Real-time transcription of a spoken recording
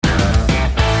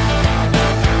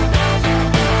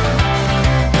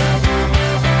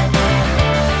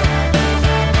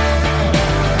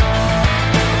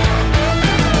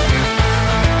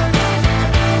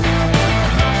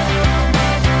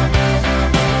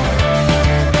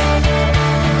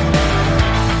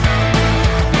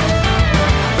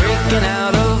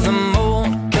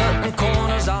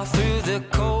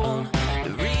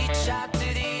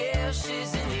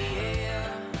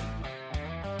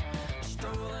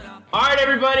All right,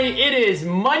 everybody, it is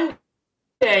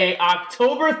Monday,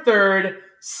 October 3rd,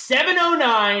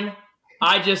 7:09.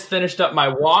 I just finished up my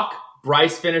walk.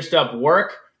 Bryce finished up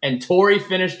work, and Tori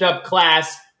finished up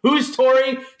class. Who's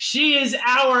Tori? She is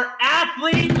our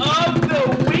athlete of the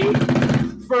week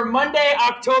for Monday,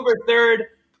 October 3rd.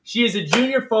 She is a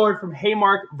junior forward from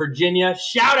Haymarket, Virginia.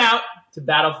 Shout out to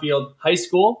Battlefield High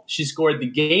School. She scored the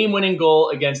game-winning goal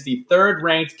against the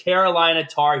third-ranked Carolina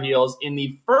Tar Heels in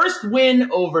the first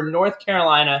win over North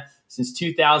Carolina since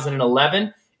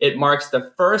 2011. It marks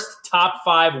the first top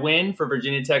 5 win for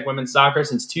Virginia Tech women's soccer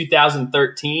since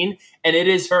 2013, and it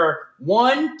is her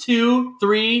 5th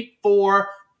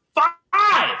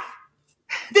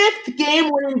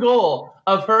game-winning goal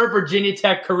of her Virginia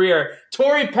Tech career.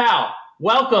 Tori Powell,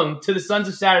 welcome to the Sons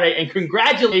of Saturday, and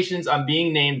congratulations on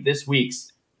being named this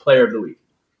week's Player of the Week.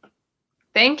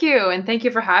 Thank you, and thank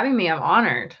you for having me. I'm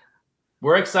honored.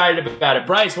 We're excited about it.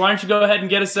 Bryce, why don't you go ahead and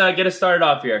get us started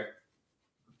off here?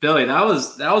 Billy, that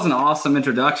was an awesome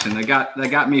introduction. That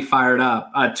got me fired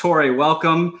up. Tori,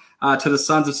 welcome to the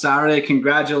Sons of Saturday.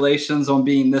 Congratulations on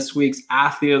being this week's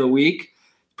Athlete of the Week.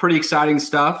 Pretty exciting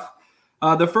stuff.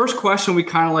 The first question we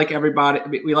like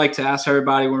to ask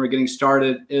everybody when we're getting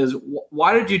started is,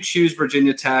 why did you choose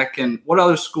Virginia Tech, and what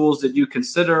other schools did you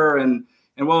consider, and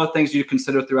what other things did you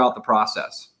consider throughout the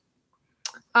process?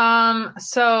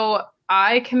 So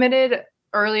I committed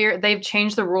earlier. They've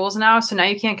changed the rules now, so now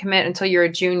you can't commit until you're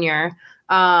a junior.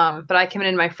 But I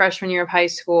committed my freshman year of high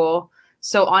school.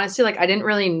 So honestly, I didn't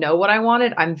really know what I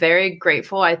wanted. I'm very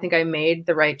grateful. I think I made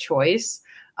the right choice.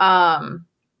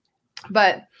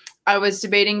 But I was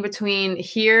debating between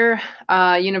here,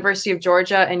 University of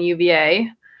Georgia, and UVA.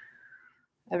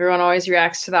 Everyone always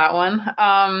reacts to that one.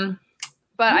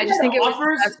 But I just think it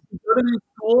offers to go to these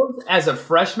schools as a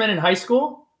freshman in high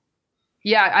school.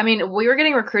 Yeah, I mean, we were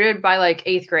getting recruited by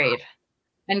 8th grade,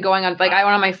 and going on I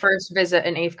went on my first visit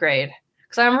in 8th grade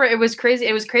because I remember it was crazy.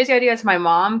 It was a crazy idea to my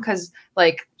mom because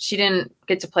she didn't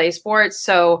get to play sports,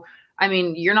 so. I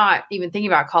mean, you're not even thinking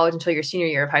about college until your senior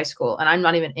year of high school, and I'm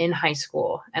not even in high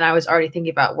school, and I was already thinking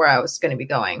about where I was going to be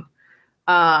going,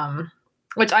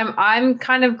 which I'm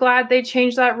kind of glad they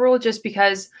changed that rule, just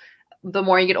because the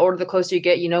more you get older, the closer you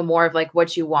get, you know more of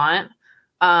what you want.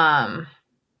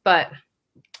 But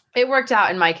it worked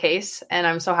out in my case, and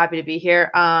I'm so happy to be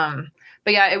here. But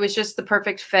yeah, it was just the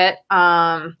perfect fit,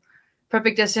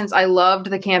 perfect distance. I loved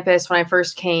the campus when I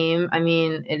first came. I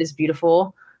mean, it is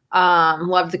beautiful.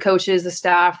 Loved the coaches, the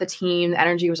staff, the team. The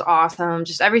energy was awesome.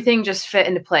 Just everything just fit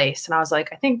into place. And I was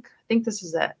like, I think this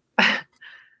is it.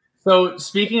 So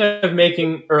speaking of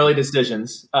making early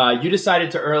decisions, you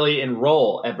decided to early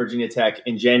enroll at Virginia Tech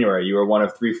in January. You were one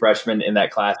of 3 freshmen in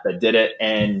that class that did it.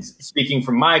 And speaking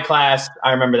from my class,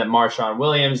 I remember that Marshawn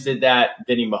Williams did that.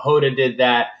 Vinny Mahota did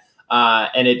that.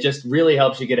 And it just really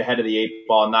helps you get ahead of the 8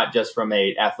 ball, not just from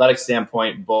a athletic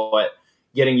standpoint, but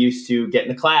getting used to getting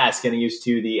to class, getting used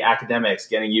to the academics,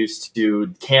 getting used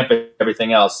to campus,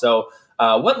 everything else. So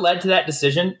what led to that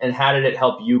decision, and how did it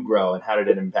help you grow, and how did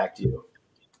it impact you?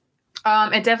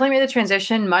 It definitely made the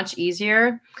transition much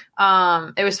easier.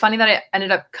 It was funny that it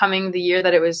ended up coming the year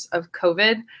that it was of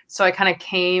COVID. So I kind of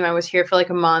came, I was here for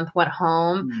a month, went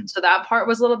home. Mm-hmm. So that part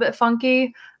was a little bit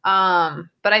funky. But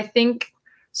I think,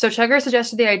 so Chugger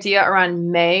suggested the idea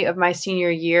around May of my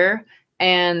senior year.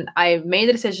 And I made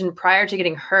the decision prior to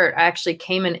getting hurt. I actually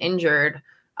came in injured.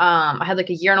 I had a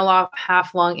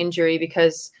 1.5 lung injury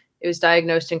because it was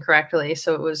diagnosed incorrectly.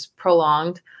 So it was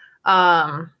prolonged.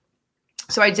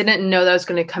 So I didn't know that I was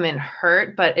going to come in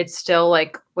hurt, but it still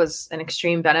was an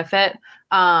extreme benefit.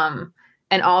 And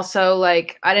also I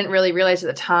didn't really realize at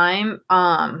the time.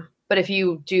 But if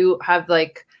you do have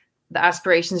the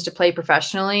aspirations to play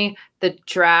professionally, the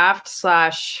draft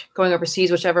 / going overseas,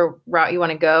 whichever route you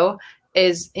want to go,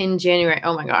 is in January.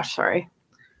 Oh my gosh, sorry.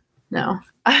 No.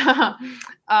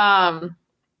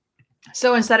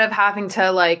 So instead of having to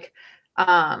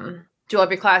do all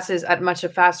of your classes at much a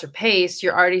faster pace,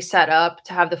 you're already set up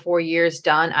to have the 4 years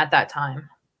done at that time.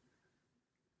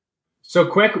 So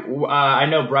quick, I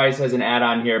know Bryce has an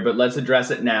add-on here, but let's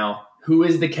address it now. Who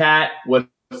is the cat? What's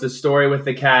the story with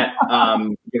the cat?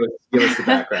 Give us the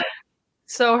background.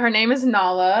 So her name is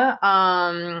Nala,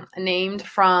 named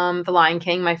from The Lion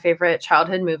King, my favorite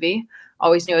childhood movie.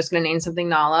 Always knew I was going to name something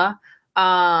Nala.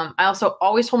 I also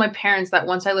always told my parents that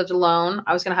once I lived alone,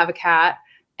 I was going to have a cat.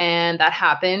 And that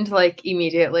happened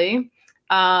immediately.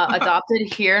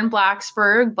 Adopted here in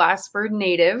Blacksburg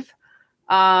native.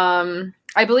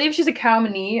 I believe she's a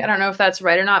Cowmanee. I don't know if that's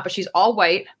right or not, but she's all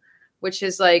white, which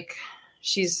is I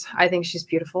think she's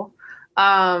beautiful.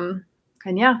 And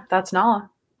yeah, that's Nala.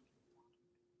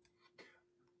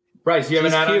 Bryce, you have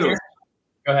an She's ad on cute. here?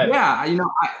 Go ahead. Yeah,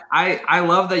 I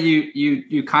love that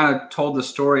you kind of told the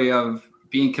story of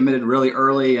being committed really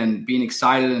early and being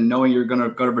excited and knowing you're going to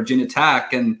go to Virginia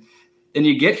Tech, and then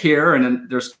you get here and then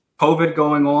there's COVID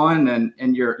going on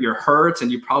and you're hurt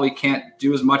and you probably can't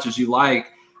do as much as you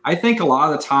like. I think a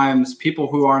lot of the times people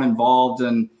who aren't involved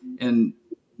in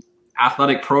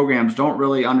athletic programs don't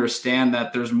really understand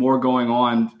that there's more going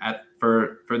on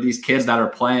for these kids that are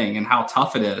playing and how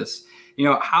tough it is.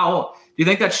 How do you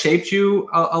think that shaped you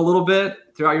a little bit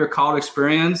throughout your college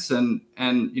experience? And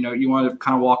you want to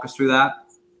kind of walk us through that?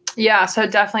 Yeah, so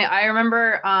definitely. I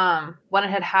remember when it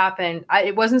had happened,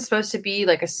 it wasn't supposed to be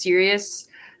like a serious,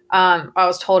 I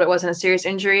was told it wasn't a serious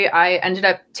injury. I ended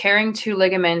up tearing 2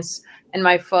 ligaments in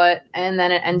my foot, and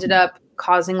then it ended up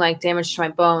causing like damage to my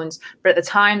bones. But at the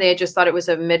time, they had just thought it was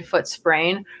a midfoot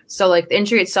sprain. So like the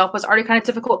injury itself was already kind of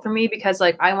difficult for me because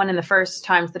like I went in the first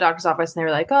time to the doctor's office and they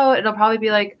were like, oh, it'll probably be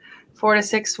like 4 to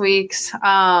 6 weeks.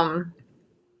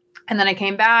 And then I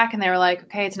came back and they were like,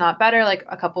 okay, it's not better. Like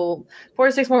 4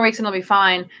 to 6 more weeks and it'll be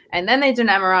fine. And then they did an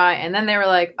MRI and then they were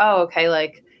like, oh, okay,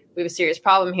 like we have a serious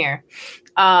problem here.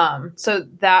 So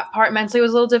that part mentally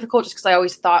was a little difficult just because I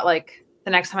always thought like the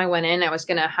next time I went in, I was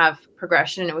going to have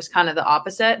progression. It was kind of the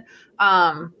opposite.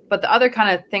 But the other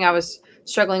kind of thing I was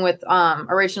struggling with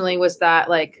originally was that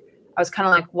like, I was kind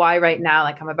of like, why right now?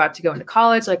 Like I'm about to go into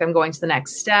college, like I'm going to the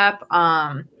next step.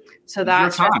 So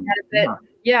that's a bit,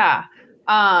 yeah.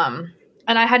 And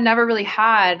I had never really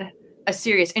had a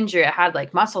serious injury. I had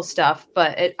like muscle stuff,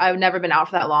 but I've never been out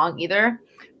for that long either.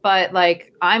 But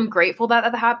like, I'm grateful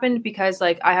that happened because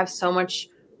like, I have so much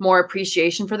more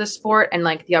appreciation for the sport and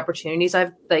like the opportunities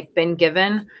I've like been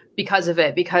given because of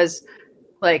it. Because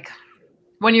like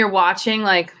when you're watching,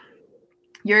 like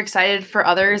you're excited for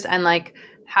others and like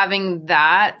having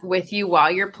that with you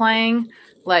while you're playing,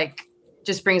 like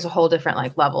just brings a whole different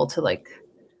like level to like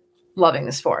loving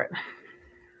the sport.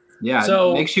 Yeah,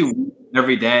 so it makes you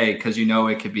every day because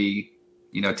it could be,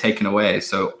 taken away.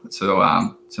 So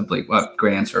simply,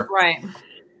 great answer. Right.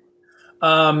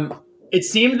 It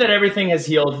seemed that everything has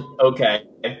healed okay.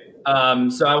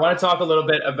 So I want to talk a little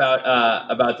bit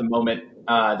about the moment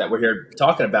that we're here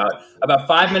talking about. About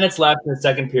 5 minutes left in the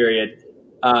second period.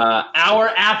 Our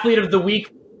athlete of the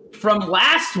week from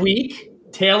last week,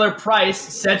 Taylor Price,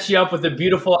 sets you up with a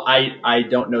beautiful, I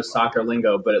don't know soccer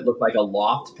lingo, but it looked like a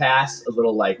loft pass, a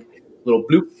little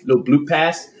bloop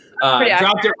pass.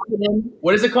 Dropped it in.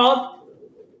 What is it called?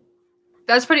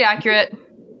 That's pretty accurate.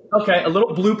 Okay, a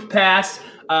little bloop pass.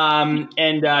 And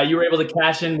you were able to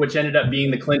cash in, which ended up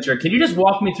being the clincher. Can you just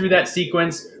walk me through that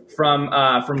sequence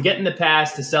from getting the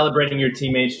pass to celebrating your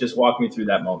teammates? Just walk me through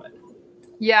that moment.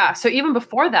 Yeah. So even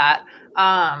before that,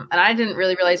 and I didn't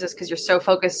really realize this because you're so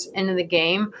focused into the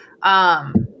game,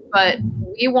 but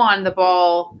we won the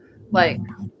ball like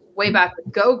way back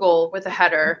with Gogol with a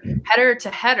header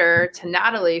to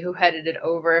Natalie, who headed it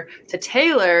over to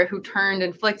Taylor, who turned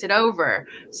and flicked it over.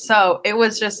 So it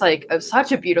was just like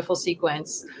such a beautiful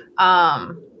sequence.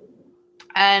 And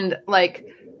like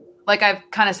I've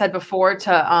kind of said before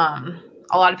to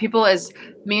a lot of people, is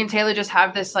me and Taylor just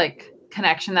have this like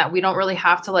connection that we don't really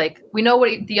have to like, we know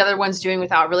what the other one's doing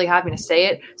without really having to say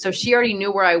it. So she already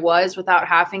knew where I was without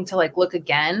having to like look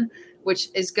again, which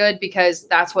is good because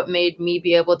that's what made me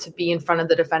be able to be in front of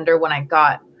the defender when I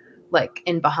got like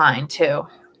in behind too.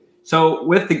 So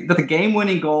with the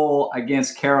game-winning goal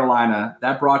against Carolina,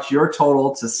 that brought your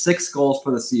total to 6 goals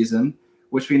for the season,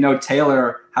 which we know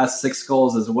Taylor has 6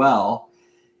 goals as well.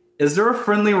 Is there a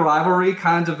friendly rivalry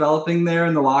kind of developing there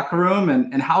in the locker room?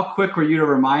 And how quick were you to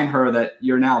remind her that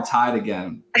you're now tied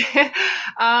again?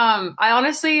 I'm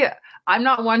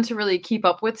not one to really keep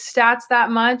up with stats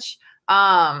that much.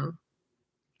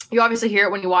 You obviously hear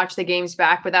it when you watch the games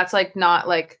back, but that's like not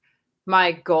like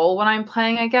my goal when I'm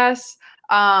playing, I guess.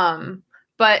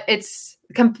 But it's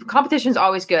competition's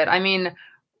always good. I mean,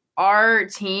 our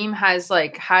team has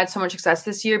like had so much success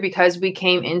this year because we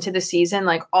came into the season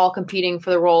like all competing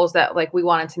for the roles that like we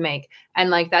wanted to make, and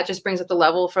like that just brings up the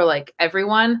level for like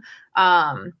everyone.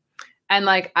 And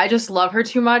like I just love her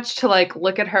too much to like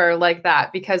look at her like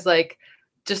that, because like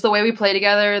just the way we play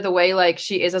together, the way like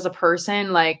she is as a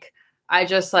person, like I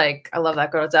just like I love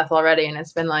that girl to death already, and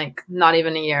it's been like not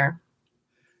even a year.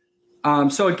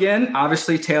 So again,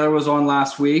 obviously Taylor was on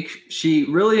last week. She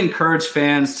really encouraged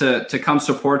fans to come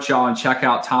support y'all and check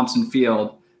out Thompson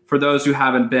Field for those who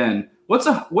haven't been. What's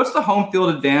the home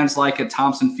field advantage like at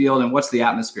Thompson Field, and what's the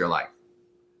atmosphere like?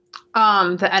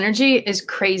 The energy is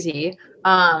crazy.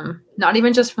 Not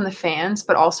even just from the fans,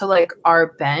 but also like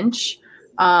our bench.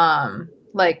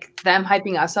 Like them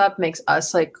hyping us up makes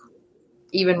us like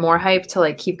even more hype to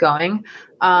like keep going.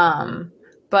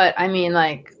 But I mean,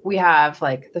 like we have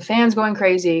like the fans going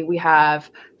crazy. We have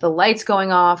the lights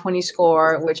going off when you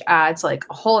score, which adds like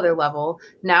a whole other level.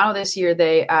 Now this year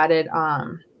they added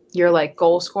your like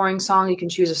goal scoring song. You can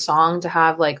choose a song to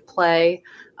have like play.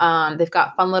 They've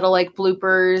got fun little like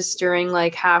bloopers during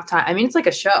like halftime. I mean, it's like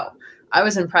a show. I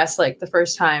was impressed like the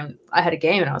first time I had a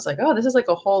game and I was like, oh, this is like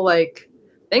a whole like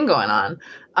thing going on.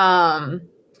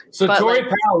 So Tori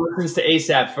Powell listens to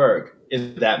ASAP Ferg,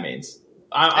 is what that means.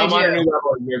 I'm on a new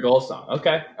level of your goal song.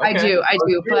 Okay. I do.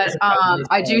 But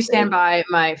I do stand by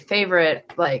my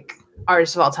favorite like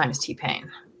artist of all time is T-Pain.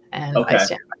 And I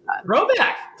stand by that.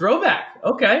 Throwback.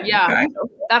 Okay. Yeah. Okay.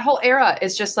 That whole era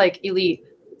is just like elite.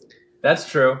 That's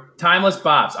true. Timeless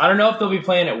bops. I don't know if they'll be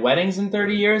playing at weddings in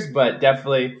 30 years, but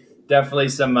definitely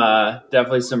some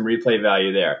replay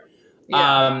value there.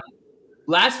 Yeah.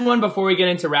 Last one before we get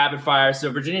into rapid fire.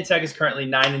 So Virginia Tech is currently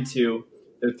 9-2.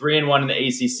 They're 3-1 in the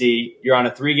ACC. You're on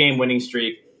a 3-game winning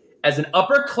streak. As an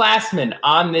upperclassman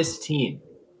on this team,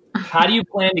 how do you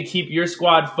plan to keep your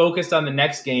squad focused on the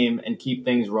next game and keep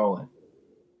things rolling?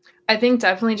 I think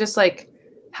definitely just like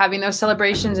having those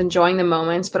celebrations, enjoying the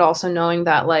moments, but also knowing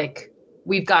that like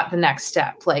we've got the next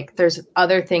step. Like there's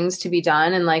other things to be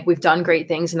done and like we've done great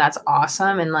things and that's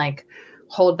awesome. And like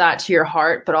hold that to your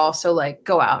heart, but also like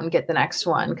go out and get the next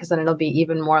one because then it'll be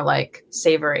even more like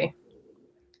savory.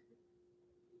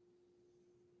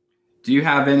 Do you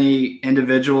have any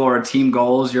individual or team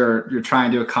goals you're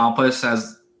trying to accomplish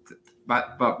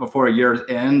but before a year's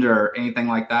end or anything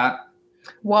like that?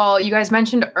 Well, you guys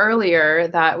mentioned earlier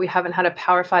that we haven't had a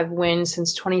Power 5 win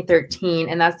since 2013,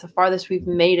 and that's the farthest we've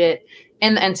made it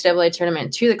in the NCAA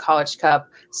tournament to the College Cup.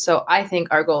 So I think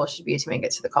our goal should be to make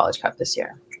it to the College Cup this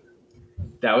year.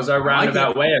 That was our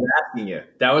roundabout way of asking you.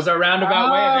 That was our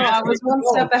roundabout way of asking you. I was one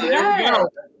step ahead.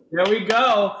 There we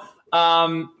go.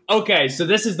 Okay, so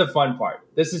this is the fun part.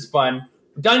 This is fun.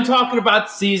 We're done talking about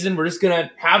the season. We're just going to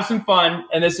have some fun,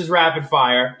 and this is rapid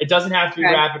fire. It doesn't have to be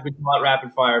rapid. We call it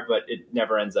rapid fire, but it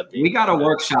never ends up being. We got to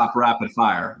workshop rapid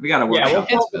fire. We got to workshop.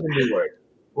 Yeah,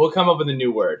 we'll come up with a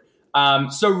new word.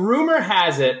 So rumor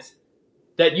has it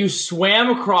that you swam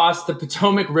across the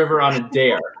Potomac River on a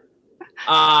dare.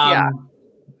 Yeah.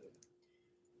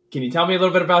 Can you tell me a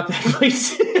little bit about that,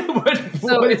 please?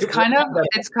 It's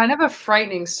kind of a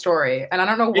frightening story, and I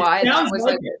don't know why that was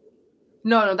like it.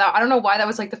 No, I don't know why that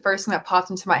was like the first thing that popped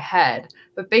into my head.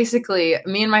 But basically,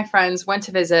 me and my friends went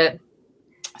to visit,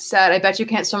 said, I bet you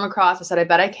can't swim across. I said, I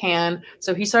bet I can.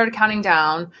 So he started counting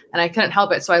down and I couldn't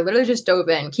help it. So I literally just dove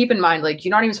in. Keep in mind, like,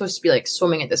 you're not even supposed to be like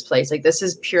swimming at this place. Like, this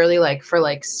is purely like for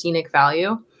like scenic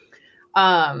value.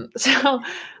 So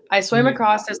I swam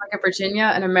across. There's like a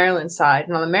Virginia and a Maryland side.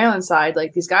 And on the Maryland side,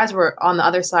 like these guys were on the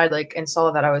other side, like, and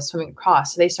saw that I was swimming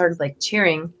across. So they started like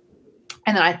cheering.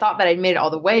 And then I thought that I'd made it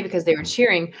all the way because they were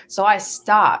cheering. So I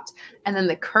stopped. And then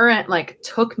the current like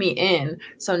took me in.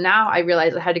 So now I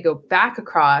realized I had to go back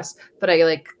across, but I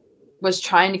like was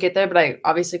trying to get there, but I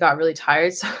obviously got really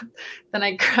tired. So then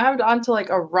I grabbed onto like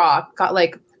a rock, got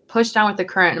like pushed down with the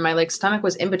current, and my like stomach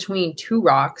was in between two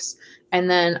rocks. And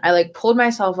then I like pulled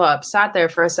myself up, sat there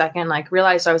for a second, like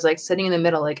realized I was like sitting in the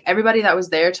middle. Like everybody that was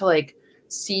there to like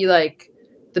see like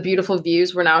the beautiful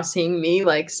views were now seeing me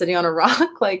like sitting on a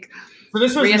rock. Like, so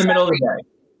this was in the middle of the day.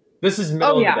 This is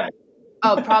middle of the day.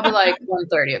 Oh, probably like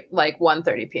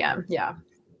 1:30 p.m. Yeah.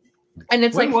 And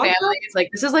it's like family. It's like,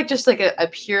 this is like just like a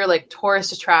pure like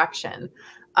tourist attraction.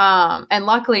 And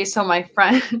luckily, so my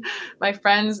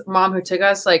friend's mom who took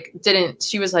us like she didn't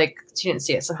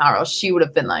see it somehow, or else she would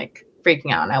have been like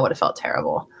freaking out and I would have felt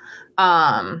terrible.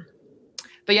 But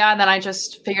yeah, then I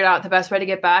just figured out the best way to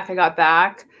get back. I got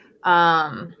back,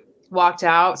 walked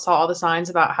out, saw all the signs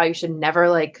about how you should never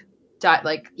like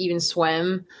even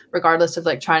swim regardless of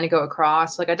like trying to go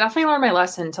across. Like I definitely learned my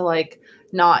lesson to like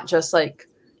not just like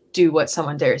do what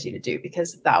someone dares you to do,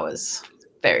 because that was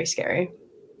very scary.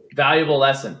 Valuable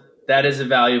lesson. That is a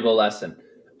valuable lesson.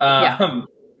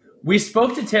 We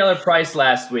spoke to Taylor Price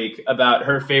last week about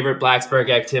her favorite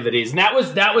Blacksburg activities, and that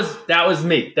was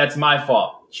me. That's my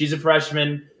fault. She's a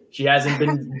freshman. She hasn't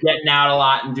been getting out a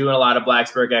lot and doing a lot of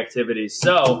Blacksburg activities.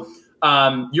 So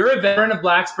you're a veteran of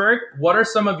Blacksburg. What are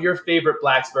some of your favorite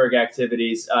Blacksburg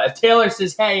activities? If Taylor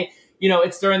says, hey,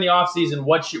 it's during the off season,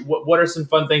 what are some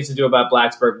fun things to do about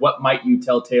Blacksburg? What might you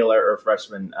tell Taylor or a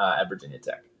freshman at Virginia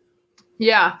Tech?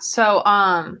 Yeah. So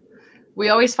we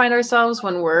always find ourselves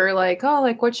when we're like, oh,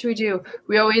 like, what should we do?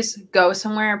 We always go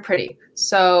somewhere pretty.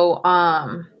 So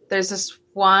there's this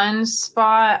one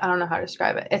spot. I don't know how to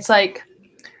describe it. It's like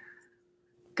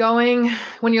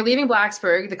when you're leaving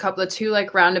Blacksburg, the two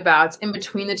like roundabouts, in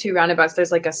between the two roundabouts,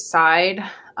 there's like a side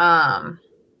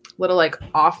little like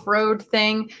off-road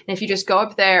thing. And if you just go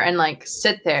up there and like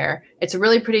sit there, it's a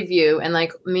really pretty view. And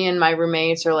like me and my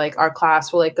roommates or like our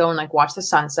class will like go and like watch the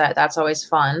sunset. That's always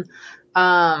fun.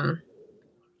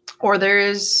 Or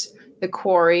there's the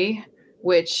quarry,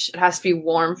 which it has to be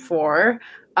warm for.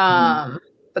 But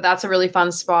that's a really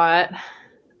fun spot.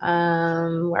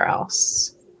 Where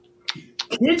else?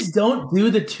 Kids don't do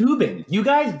the tubing. You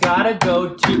guys gotta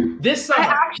go to this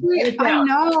summer. I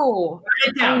know.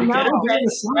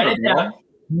 Write it down.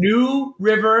 New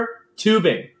River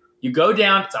Tubing. You go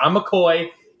down. It's on McCoy.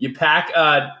 You pack.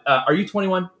 Are you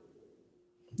 21?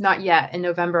 Not yet. In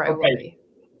November, I will be.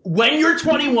 When you're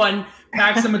 21,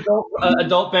 pack some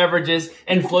adult beverages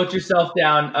and float yourself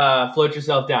down. For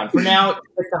now,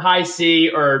 it's a high C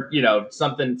or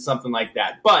something like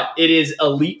that. But it is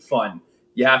elite fun.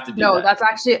 You have to do that. No, that's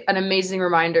actually an amazing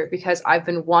reminder because I've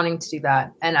been wanting to do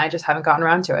that and I just haven't gotten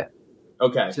around to it.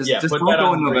 Okay. Just don't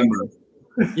go in November.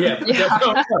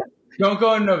 Don't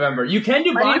go in November. You can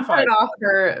do bonfire. I need to put it off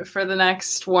for the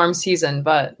next warm season,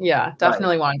 but yeah,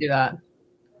 definitely want to do that.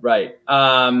 Right.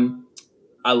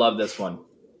 I love this one.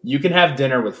 You can have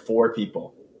dinner with 4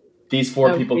 people. These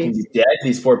 4 people can be dead.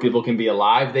 These 4 people can be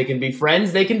alive. They can be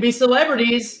friends. They can be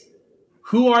celebrities.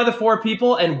 Who are the 4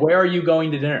 people and where are you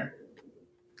going to dinner?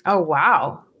 Oh,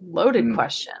 wow. Loaded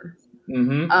question.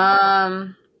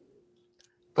 Mm-hmm.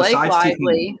 Blake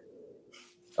Lively.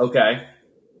 Okay.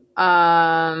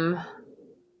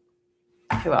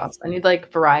 Who else? I need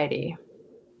like variety.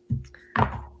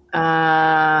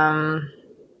 Oh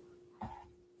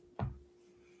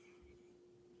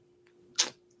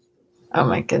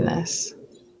my goodness.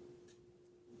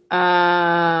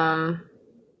 All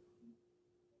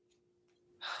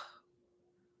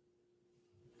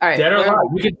right. Dead or alive.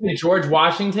 You can say George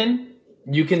Washington.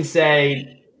 You can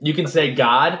say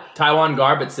God. Taiwan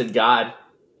Garbett said God.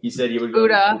 He said he would go.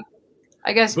 Buddha.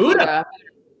 I guess Buddha.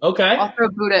 Okay. I'll throw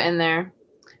Buddha in there.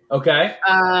 Okay.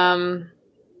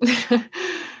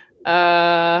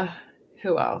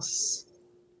 Who else?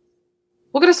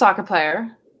 We'll get a soccer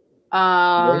player.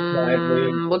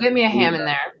 We'll get Mia Hamm in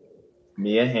there.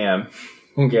 Mia Hamm.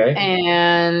 Okay.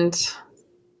 And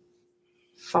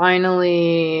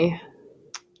finally,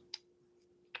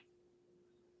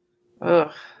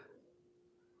 ugh.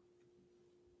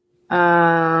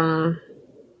 I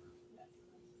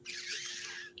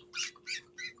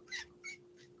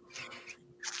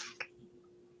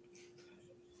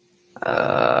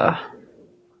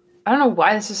don't know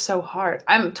why this is so hard.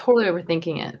 I'm totally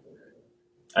overthinking it.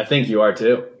 I think you are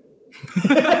too.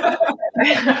 I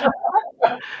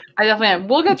definitely am.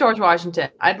 We'll get George Washington.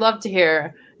 I'd love to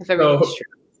hear if everything's true.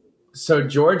 So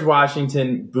George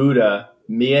Washington, Buddha,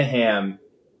 Mia Hamm,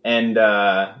 and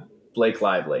Blake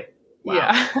Lively. Wow.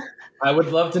 Yeah. I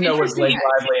would love to know what Blake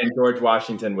Lively and George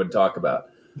Washington would talk about.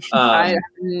 I have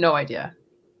no idea.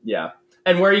 Yeah.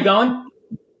 And where are you going?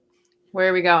 Where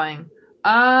are we going?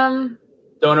 Don't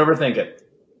overthink it.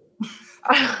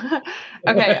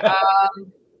 Okay.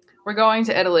 We're going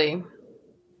to Italy.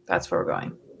 That's where we're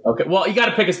going. Okay. Well, you got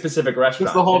to pick a specific restaurant.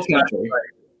 It's the whole country.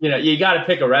 You got to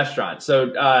pick a restaurant.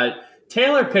 So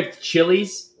Taylor picked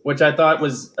Chili's, which I thought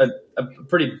was a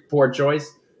pretty poor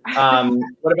choice.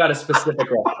 What about a specific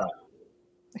restaurant?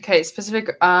 Okay,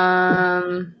 specific.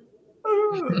 Oh,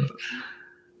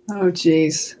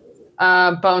 geez.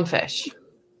 Bonefish.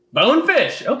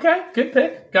 Bonefish. Okay, good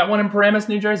pick. Got one in Paramus,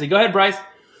 New Jersey. Go ahead, Bryce.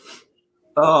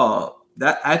 Oh,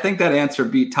 I think that answer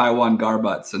beat Taiwan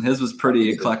Garbutts, and his was pretty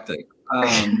eclectic.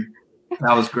 That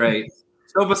was great.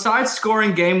 So besides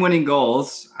scoring game-winning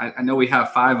goals, I know we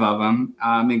have 5 of them,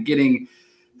 and getting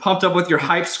pumped up with your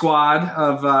hype squad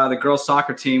of the girls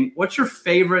soccer team, what's your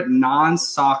favorite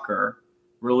non-soccer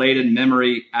related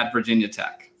memory at Virginia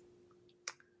Tech?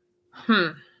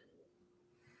 Now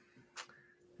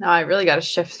I really got to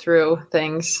shift through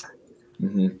things.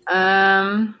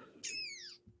 Mm-hmm.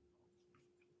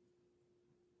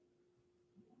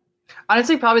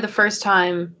 Honestly, probably the first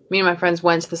time me and my friends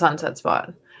went to the Sunset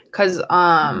Spot because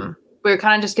we were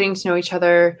kind of just getting to know each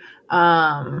other,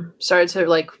 started to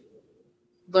like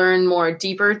learn more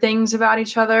deeper things about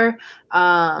each other,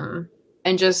 and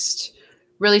just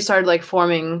really started like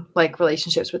forming like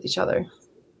relationships with each other.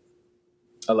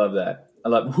 I love that.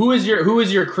 Who is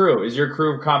your crew? Is your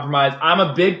crew compromised? I'm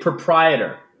a big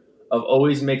proprietor of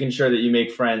always making sure that you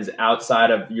make friends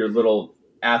outside of your little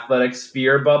athletic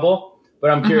sphere bubble. But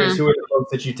I'm curious, who are the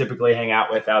folks that you typically hang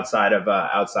out with outside of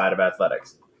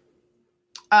athletics?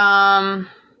 Outside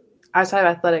of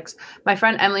athletics, my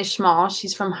friend Emily Schmall,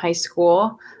 she's from high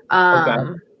school. Okay.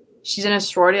 She's in a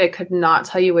sorority. I could not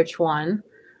tell you which one.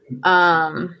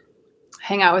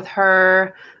 Hang out with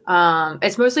her.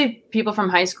 It's mostly people from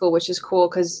high school, which is cool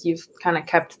because you've kind of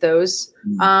kept those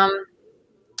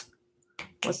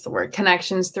what's the word,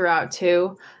 connections throughout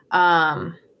too.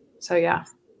 So yeah.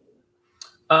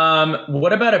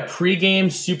 What about a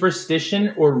pregame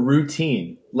superstition or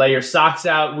routine? Lay your socks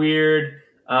out weird,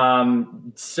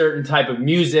 certain type of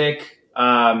music.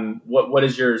 What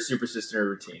is your superstition or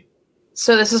routine?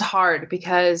 So this is hard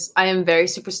because I am very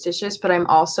superstitious, but I'm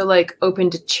also like open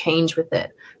to change with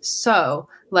it. So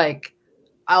like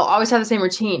I'll always have the same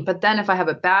routine, but then if I have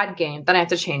a bad game, then I have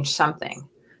to change something.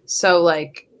 So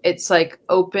like it's like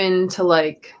open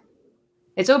to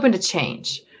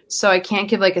change. So I can't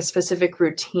give like a specific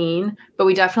routine, but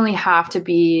we definitely have to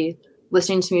be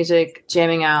listening to music,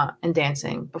 jamming out, and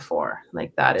dancing before.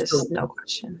 Like that is no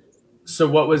question. So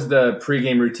what was the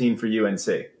pregame routine for UNC?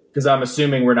 Because I'm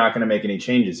assuming we're not going to make any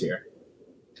changes here.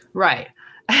 Right.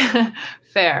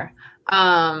 Fair.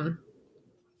 Pregame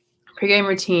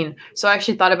routine. So I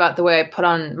actually thought about the way I put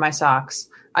on my socks.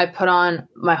 I put on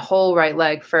my whole right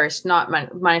leg first, not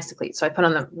minus the cleat. So I put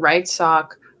on the right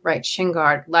sock, right shin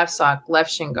guard, left sock,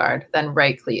 left shin guard, then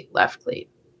right cleat, left cleat.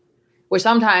 Which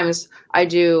sometimes I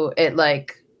do it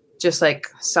like just like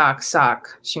sock,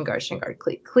 shin guard,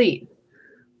 cleat, cleat.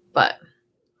 But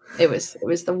it was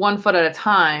the 1 foot at a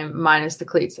time minus the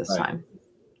cleats this time.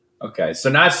 Okay, so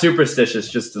not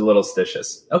superstitious, just a little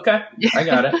stitious. Okay, I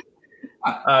got it.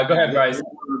 Go ahead, Bryce.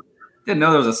 Didn't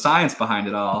know there was a science behind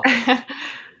it all.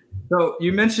 So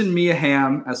you mentioned Mia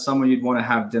Hamm as someone you'd want to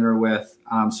have dinner with,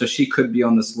 so she could be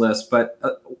on this list. But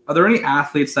are there any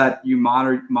athletes that you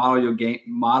model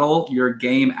your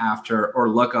game after or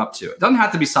look up to? It doesn't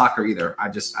have to be soccer either. I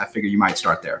figure you might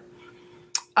start there.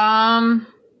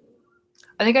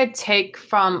 I think I take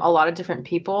from a lot of different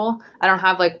people. I don't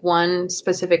have like one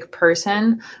specific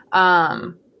person,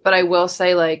 but I will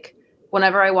say like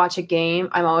whenever I watch a game,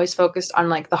 I'm always focused on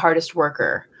like the hardest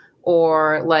worker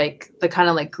or like the kind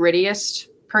of like grittiest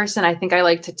person. I think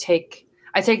I take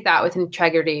that with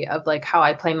integrity of like how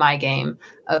I play my game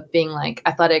of being like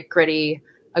athletic, gritty,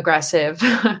 aggressive.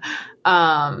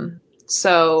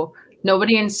 So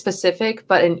nobody in specific,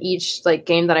 but in each like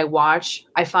game that I watch,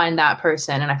 I find that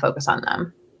person and I focus on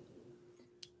them.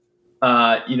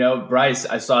 Bryce,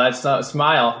 I saw that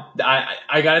smile.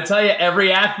 I got to tell you,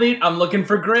 every athlete, I'm looking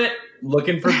for grit. She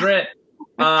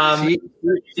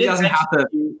doesn't have to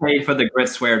pay for the grit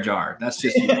swear jar. That's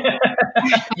just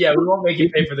yeah, we won't make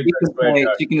you pay for the grit swear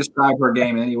jar. She can describe her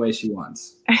game in any way she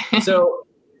wants.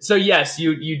 So yes,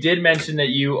 you did mention that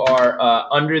you are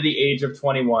under the age of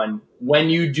 21.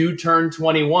 When you do turn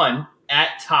 21 at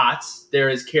Tots, there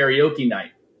is karaoke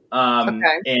night. And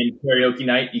karaoke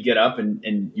night, you get up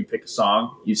and you pick a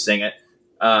song, you sing it,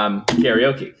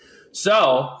 karaoke.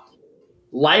 So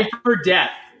life or death,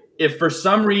 if for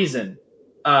some reason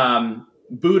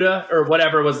Buddha or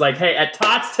whatever was like, hey, at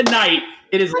Tots tonight,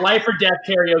 it is life or death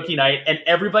karaoke night, and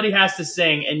everybody has to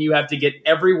sing, and you have to get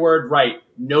every word right,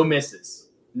 no misses.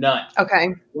 None. Okay.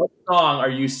 What song are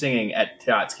you singing at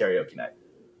Tots karaoke night?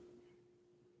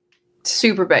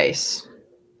 Super bass.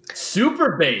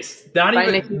 Super bass. Not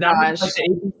even like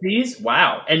the ABCs?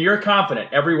 Wow. And you're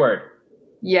confident every word.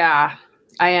 Yeah,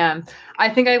 I am. I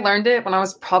think I learned it when I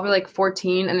was probably like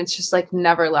 14, and it's just like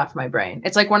never left my brain.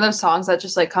 It's like one of those songs that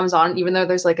just like comes on, even though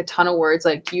there's like a ton of words,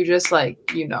 like you just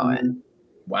like, you know it.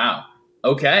 Wow.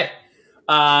 Okay.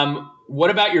 What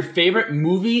about your favorite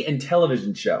movie and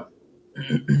television show?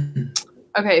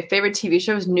 Okay, favorite TV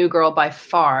show is New Girl by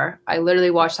far. I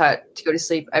literally watch that to go to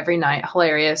sleep every night.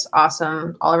 Hilarious,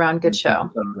 awesome, all around good show.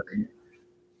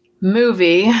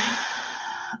 Movie.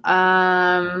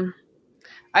 I'd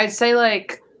say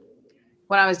like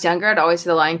when I was younger, I'd always say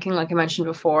The Lion King, like I mentioned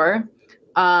before.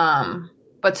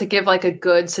 But to give like a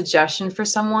good suggestion for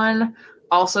someone,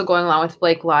 also going along with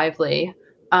Blake Lively.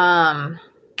 No,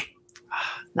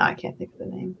 I can't think of the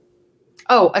name.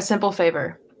 Oh, A Simple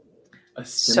Favor.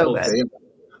 So good. Favor.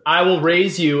 I will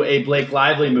raise you a Blake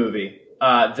Lively movie,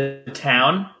 The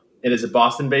Town. It is a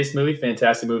Boston-based movie,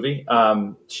 fantastic movie.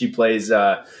 She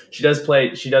does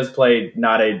play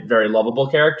not a very lovable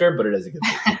character, but it is a good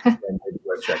movie. And it's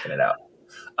worth checking it out.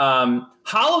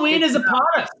 Halloween is upon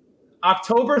us,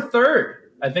 October 3rd.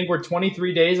 I think we're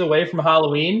 23 days away from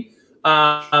Halloween.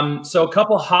 So a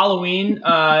couple Halloween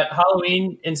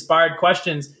inspired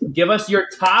questions. Give us your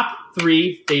top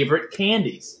 3 favorite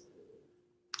candies.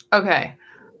 Okay.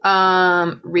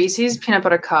 Reese's Peanut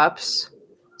Butter Cups,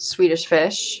 Swedish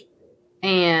Fish,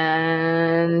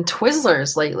 and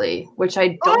Twizzlers lately, which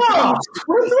I don't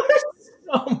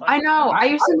I know. I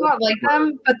used to not like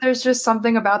them, but there's just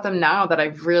something about them now that I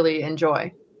really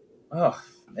enjoy. Oh,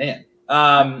 man.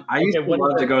 I used to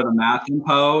love to go to the Math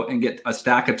Impo and get a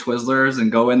stack of Twizzlers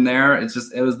and go in there. It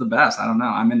was the best. I don't know.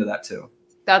 I'm into that too.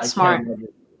 That's smart.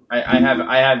 I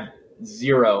have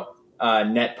zero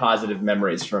net positive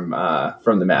memories from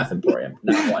the Math Emporium.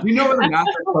 Not one. You know where the Math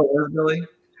Impo is, Billy?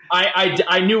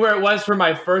 I knew where it was for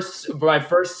my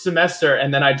first semester,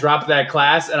 and then I dropped that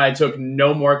class, and I took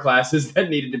no more classes that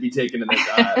needed to be taken in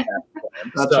the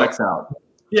that checks out.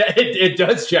 Yeah, it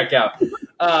does check out.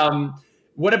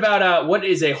 What about what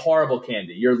is a horrible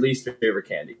candy? Your least favorite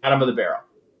candy? Bottom of the barrel.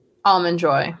 Almond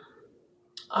Joy.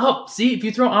 Oh, see, if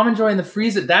you throw Almond Joy in the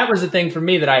freezer, that was a thing for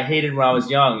me that I hated when I was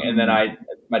young, and then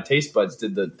my taste buds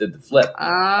did the flip.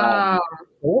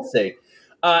 We'll see.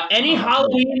 Any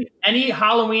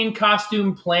Halloween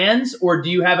costume plans, or do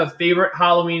you have a favorite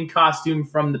Halloween costume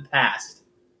from the past?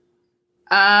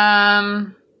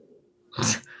 From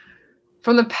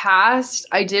the past,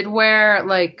 I did wear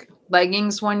like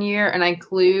leggings one year, and I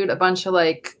glued a bunch of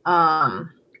like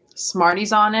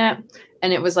Smarties on it,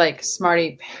 and it was like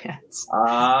Smarty pants.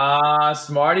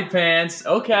 Smarty pants.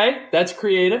 Okay, that's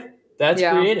creative.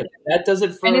 Creative. That does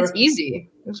it for. And it's easy.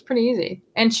 It was pretty easy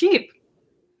and cheap.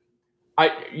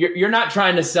 You're not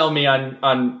trying to sell me on.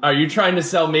 Are you trying to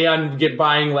sell me on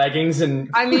buying leggings and?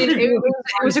 I mean, it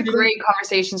was a great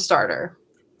conversation starter.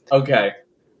 Okay.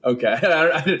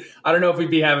 I don't know if we'd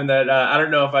be having that. I don't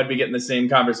know if I'd be getting the same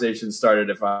conversation started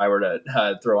if I were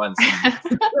to throw on some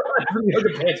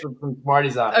yoga pants from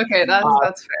Smarties on. Okay,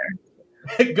 that's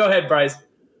fair. Go ahead, Bryce.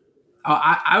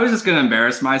 I was just going to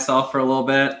embarrass myself for a little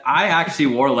bit. I actually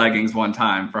wore leggings one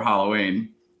time for Halloween.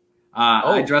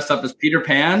 I dressed up as Peter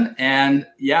Pan, and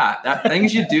that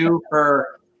things you do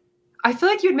for. I feel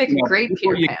like you'd make a great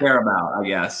Peter Pan. You care about, I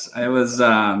guess. It was.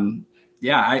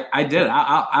 I did.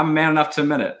 I'm a man enough to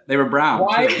admit it. They were brown.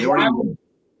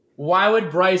 Why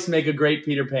would Bryce make a great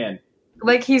Peter Pan?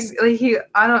 Like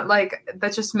I don't like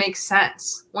that. Just makes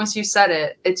sense. Once you said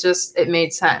it, it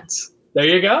made sense. There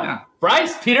you go. Yeah.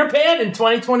 Bryce, Peter Pan in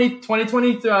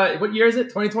 2020, what year is it?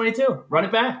 2022. Run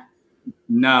it back.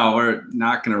 No, we're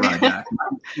not going to run it back.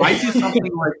 Might do something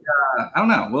like, I don't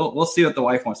know. We'll see what the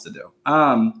wife wants to do.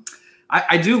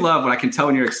 I do love when I can tell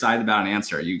when you're excited about an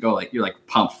answer. You're like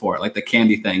pumped for it, like the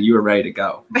candy thing. You were ready to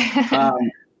go.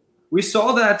 We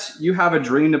saw that you have a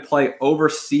dream to play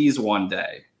overseas one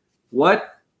day. What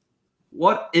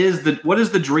is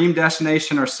the dream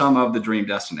destination or some of the dream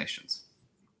destinations?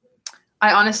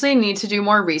 I honestly need to do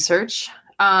more research.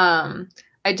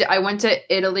 I went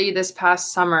to Italy this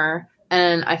past summer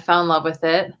and I fell in love with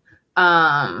it.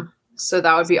 So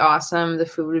that would be awesome. The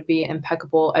food would be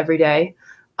impeccable every day.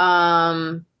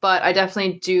 But I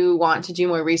definitely do want to do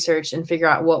more research and figure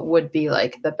out what would be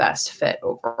like the best fit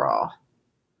overall.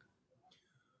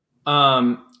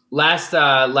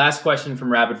 Last question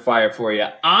from Rapid Fire for you.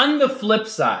 On the flip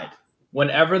side,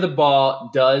 whenever the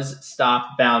ball does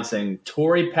stop bouncing,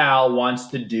 Tori Powell wants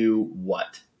to do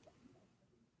what?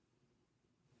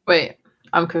 Wait,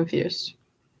 I'm confused.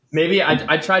 Maybe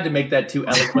I tried to make that too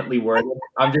eloquently worded.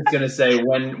 I'm just gonna say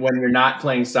when you're not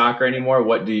playing soccer anymore,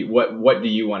 what do you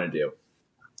want to do?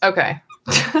 Okay.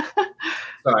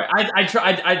 Sorry,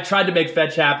 I tried to make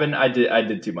fetch happen. I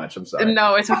did too much. I'm sorry.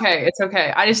 No, it's okay. It's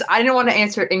okay. I didn't want to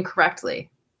answer it incorrectly.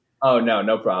 Oh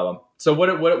no problem. So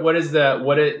what is the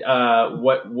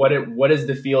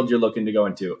field you're looking to go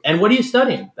into, and what are you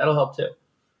studying? That'll help too.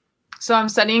 So I'm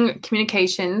studying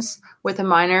communications with a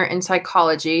minor in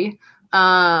psychology.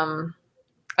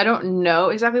 I don't know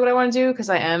exactly what I want to do because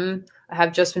I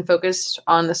have just been focused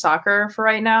on the soccer for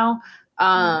right now.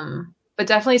 But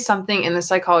definitely something in the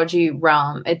psychology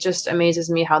realm. It just amazes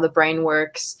me how the brain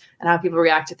works and how people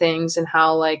react to things and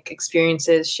how like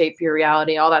experiences shape your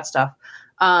reality, all that stuff.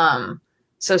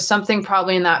 So something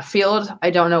probably in that field. I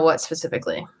don't know what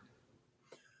specifically.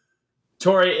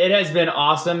 Tori, it has been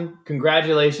awesome.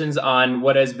 Congratulations on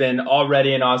what has been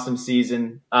already an awesome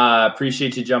season.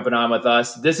 Appreciate you jumping on with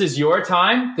us. This is your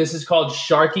time. This is called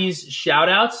Sharky's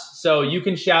Shoutouts. So you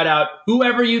can shout out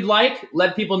whoever you'd like.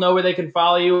 Let people know where they can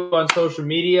follow you on social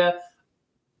media.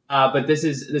 But this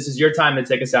is your time to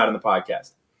take us out on the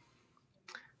podcast.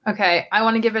 Okay, I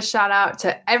want to give a shout out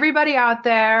to everybody out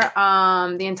there.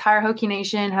 The entire Hokie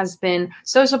Nation has been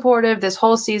so supportive this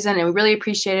whole season, and we really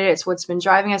appreciate it. It's what's been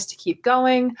driving us to keep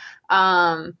going.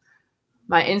 My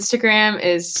Instagram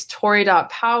is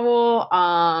tori.powell.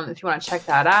 If you want to check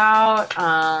that out.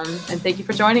 And thank you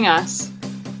for joining us.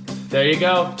 There you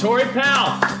go. Tori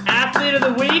Powell, Athlete of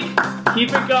the Week.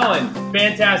 Keep it going.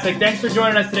 Fantastic. Thanks for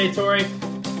joining us today, Tori.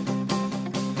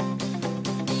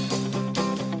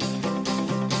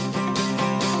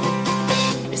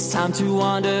 Time to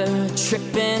wander,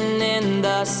 tripping in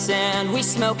the sand. We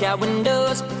smoke out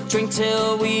windows, Drink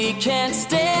till we can't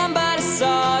stand, but I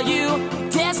saw you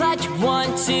dance like you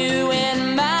want to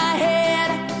in my head.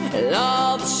 And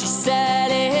all that she said